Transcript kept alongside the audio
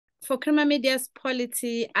For Crema Media's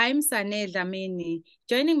Polity, I'm Sane Dlamini.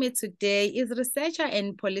 Joining me today is researcher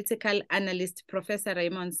and political analyst Professor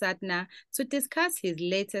Raymond Suttner to discuss his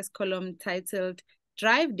latest column titled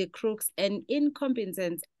Drive the Crooks and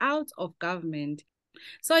Incompetents Out of Government.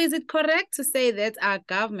 So is it correct to say that our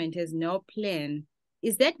government has no plan?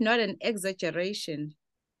 Is that not an exaggeration?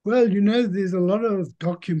 Well, there's a lot of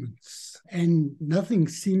documents and nothing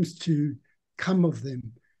seems to come of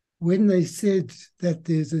them. When they said that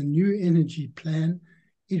there's a new energy plan,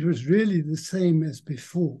 it was really the same as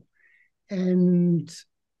before. And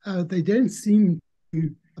they don't seem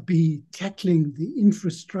to be tackling the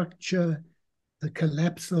infrastructure, the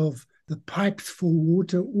collapse of the pipes for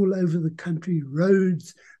water all over the country,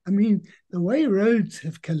 roads. I mean, the way roads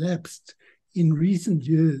have collapsed in recent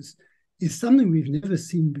years is something we've never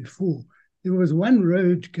seen before. There was one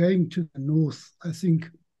road going to the north, I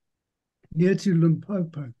think, near to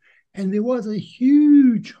Limpopo, and there was a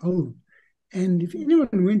huge hole. And if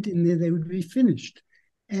anyone went in there, they would be finished.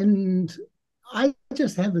 And I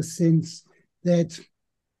just have a sense that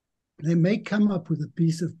they may come up with a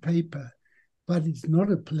piece of paper, but it's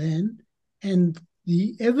not a plan. And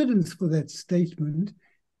the evidence for that statement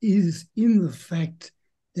is in the fact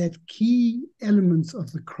that key elements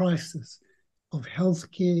of the crisis of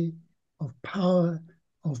healthcare, of power,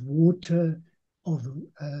 of water, of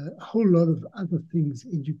a whole lot of other things,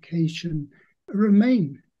 education,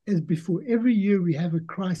 remain as before. Every year we have a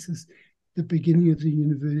crisis at the beginning of the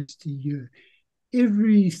university year.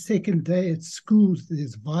 Every second day at schools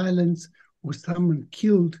there's violence or someone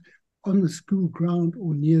killed on the school ground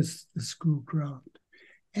or near the school ground.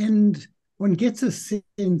 And one gets a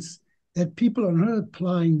sense that people are not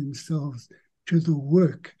applying themselves to the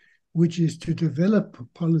work, which is to develop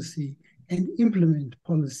policy and implement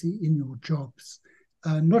policy in your jobs.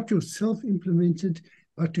 Not your self-implemented,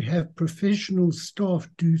 but to have professional staff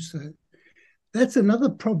do so. That's another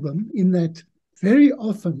problem in that very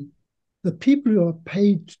often the people who are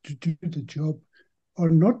paid to do the job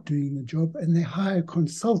are not doing the job and they hire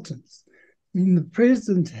consultants. I mean, the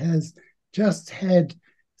president has just had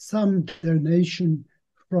some donation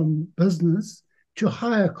from business to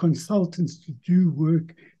hire consultants to do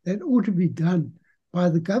work that ought to be done by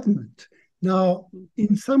the government. Now,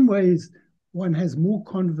 in some ways, one has more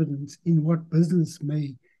confidence in what business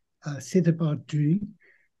may set about doing,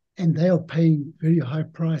 and they are paying very high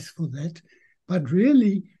price for that. But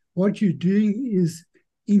really, what you're doing is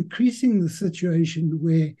increasing the situation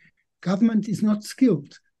where government is not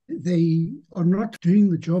skilled. They are not doing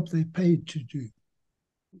the job they're paid to do.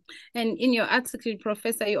 And in your article,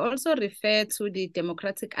 Professor, you also refer to the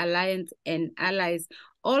Democratic Alliance and allies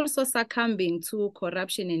also succumbing to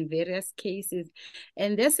corruption in various cases.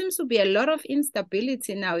 And there seems to be a lot of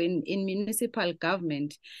instability now in municipal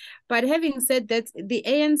government. But having said that, the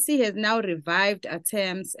ANC has now revived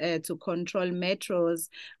attempts to control metros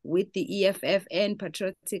with the EFF and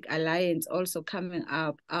Patriotic Alliance also coming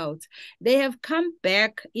out. They have come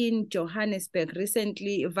back in Johannesburg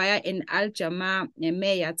recently via an Al-Jama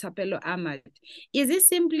mayor, Thapelo Ahmad. Is it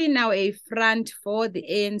simply now a front for the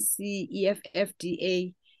ANC, EFF-DA?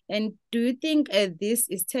 And do you think this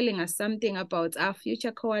is telling us something about our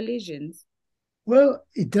future coalitions? Well,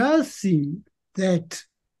 it does seem that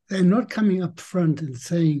they're not coming up front and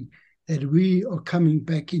saying that we are coming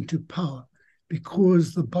back into power,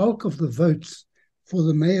 because the bulk of the votes for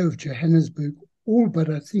the mayor of Johannesburg, all but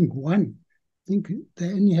I think one, I think they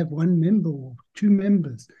only have one member or two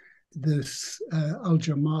members, this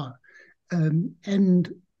Al-Jama,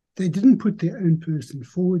 and they didn't put their own person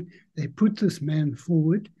forward. They put this man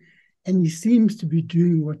forward, and he seems to be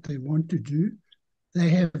doing what they want to do. They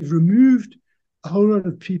have removed a whole lot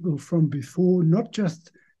of people from before, not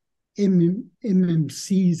just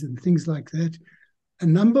MMCs and things like that. A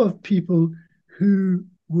number of people who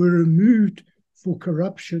were removed for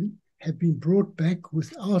corruption have been brought back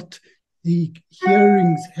without the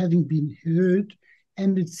hearings having been heard.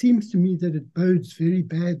 And it seems to me that it bodes very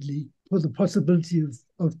badly for the possibility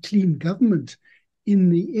of clean government in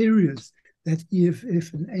the areas that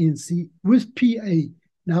EFF and ANC, with PA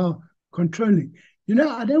now controlling.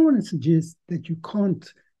 I don't want to suggest that you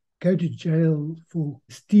can't go to jail for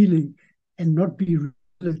stealing and not be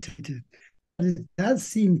rehabilitated. But it does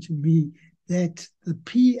seem to me that the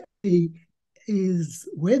PA is,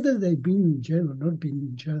 whether they've been in jail or not been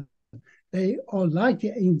in jail, they are like the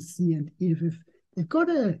ANC and EFF. They've got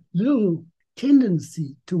a little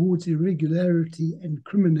tendency towards irregularity and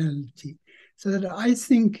criminality. So that I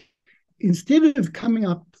think instead of coming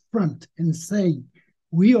up front and saying,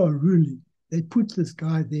 we are ruling, they put this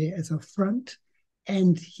guy there as a front,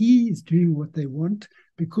 and he is doing what they want,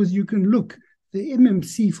 because you can look the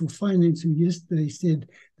MMC for Finance, who yesterday said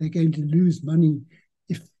they're going to lose money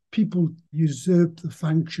if people usurp the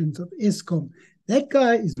functions of ESCOM. That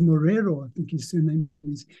guy is Morero, I think his surname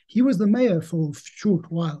is. He was the mayor for a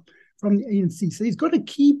short while from the ANC. So he's got a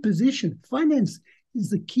key position. Finance is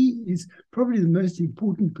the key, is probably the most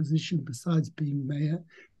important position besides being mayor.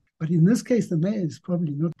 But in this case, the mayor is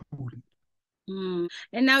probably not important.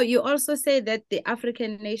 And now you also say that the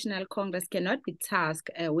African National Congress cannot be tasked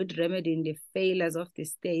with remedying the failures of the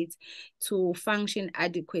state to function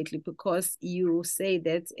adequately, because you say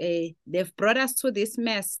that they've brought us to this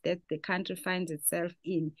mess that the country finds itself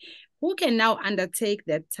in. Who can now undertake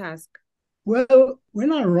that task? Well,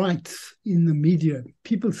 when I write in the media,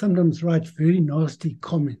 people sometimes write very nasty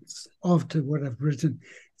comments after what I've written.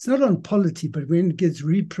 It's not on polity, but when it gets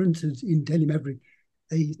reprinted in Daily Maverick,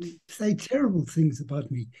 they say terrible things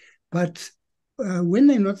about me. But when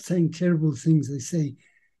they're not saying terrible things, they say,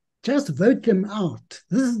 just vote them out.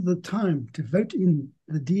 This is the time to vote in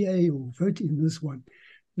the DA or vote in this one.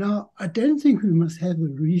 Now, I don't think we must have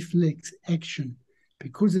a reflex action,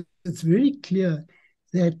 because it's very clear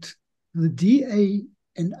that the DA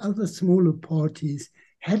and other smaller parties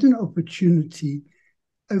had an opportunity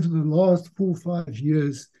over the last 4 or 5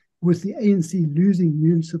 years, with the ANC losing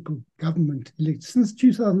municipal government elections since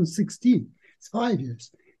 2016. It's 5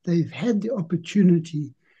 years. They've had the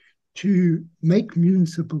opportunity to make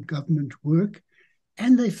municipal government work,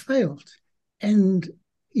 and they failed. And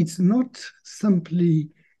it's not simply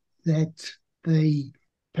that they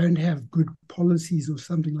don't have good policies or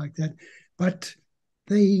something like that, but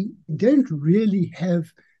they don't really have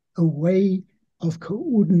a way of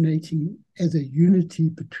coordinating as a unity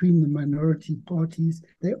between the minority parties.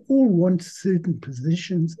 They all want certain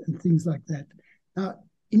positions and things like that. Now,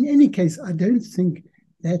 in any case, I don't think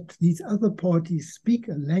that these other parties speak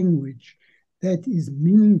a language that is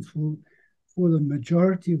meaningful for the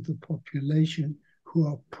majority of the population who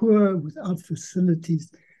are poor, without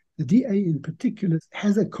facilities. The DA in particular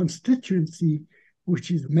has a constituency which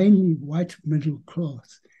is mainly white middle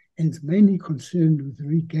class, and it's mainly concerned with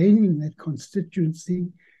regaining that constituency,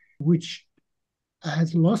 which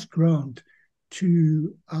has lost ground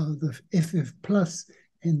to the FF plus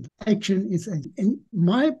and action. And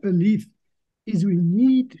my belief is we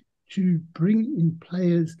need to bring in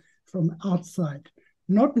players from outside,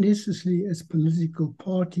 not necessarily as political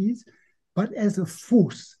parties, but as a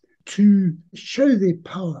force to show their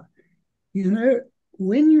power. You know,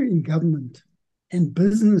 when you're in government and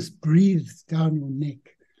business breathes down your neck,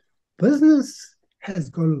 business has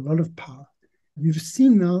got a lot of power. You've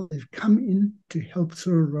seen now they've come in to help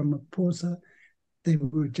Cyril Ramaphosa. They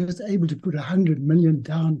were just able to put 100 million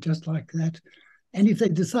down just like that. And if they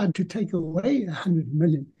decide to take away 100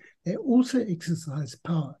 million, they also exercise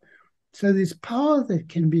power. So there's power that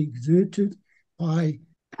can be exerted by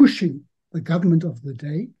pushing the government of the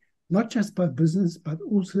day, not just by business, but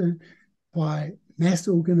also by mass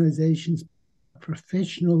organizations,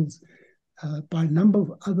 professionals, by a number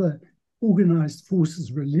of other organized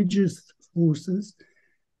forces, religious forces.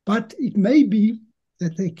 But it may be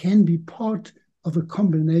that they can be part of a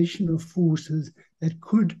combination of forces that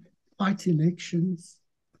could fight elections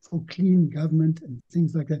for clean government and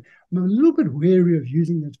things like that. I'm a little bit wary of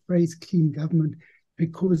using that phrase, clean government,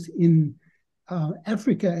 because in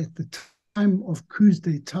Africa at the time of coups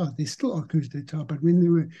d'etat, there still are coups d'etat, but when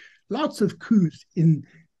there were lots of coups in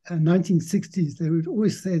 1960s, they would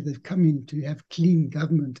always say they've come in to have clean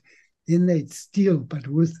government. Then they'd steal, but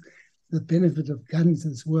with the benefit of guns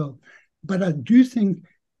as well. But I do think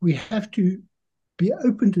we have to be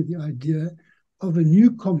open to the idea of a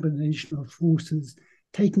new combination of forces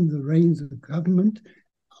taking the reins of government.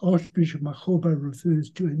 Archbishop Makgoba refers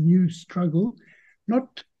to a new struggle,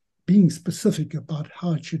 not being specific about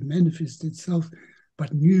how it should manifest itself,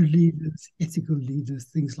 but new leaders, ethical leaders,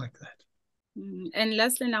 things like that. And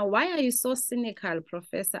lastly, now, why are you so cynical,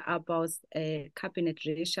 Professor, about a cabinet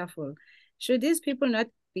reshuffle? Should these people not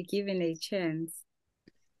be given a chance?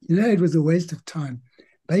 You know, it was a waste of time.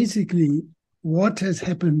 Basically, what has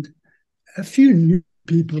happened, a few new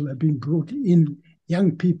people have been brought in,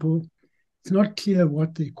 young people. It's not clear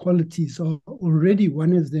what their qualities are. Already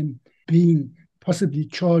one of them being possibly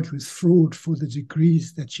charged with fraud for the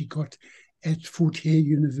degrees that she got at Fort Hare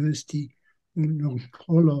University,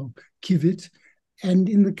 Nongolo Kivit. And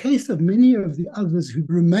in the case of many of the others who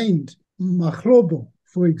remained, Mahlobo,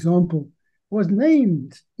 for example, was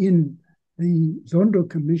named in the Zondo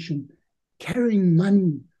Commission carrying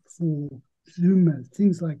money for Zuma,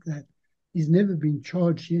 things like that. He's never been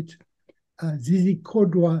charged yet. Zizi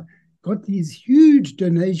Kodwa got these huge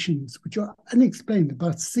donations, which are unexplained,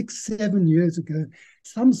 about 6-7 years ago.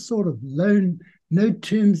 some sort of loan, no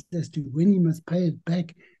terms as to when he must pay it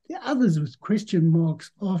back. The others with question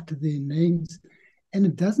marks after their names. And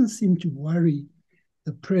it doesn't seem to worry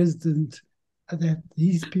the president that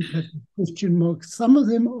these people have question marks. Some of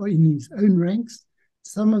them are in his own ranks.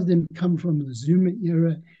 Some of them come from the Zuma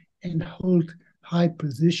era and hold high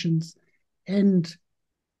positions. And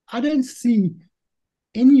I don't see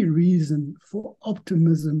any reason for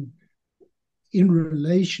optimism in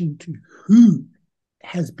relation to who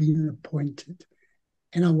has been appointed.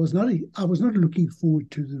 And I was not looking forward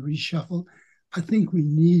to the reshuffle. I think we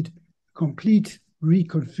need complete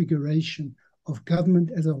reconfiguration of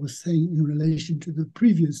government, as I was saying in relation to the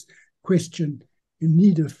previous question. You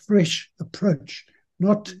need a fresh approach,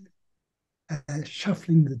 not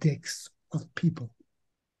shuffling the decks of people.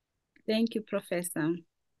 Thank you, Professor.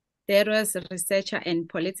 There was researcher and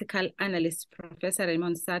political analyst Professor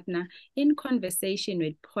Raymond Suttner in conversation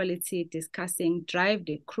with Polity discussing drive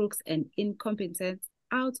the crooks and incompetents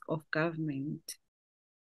out of government.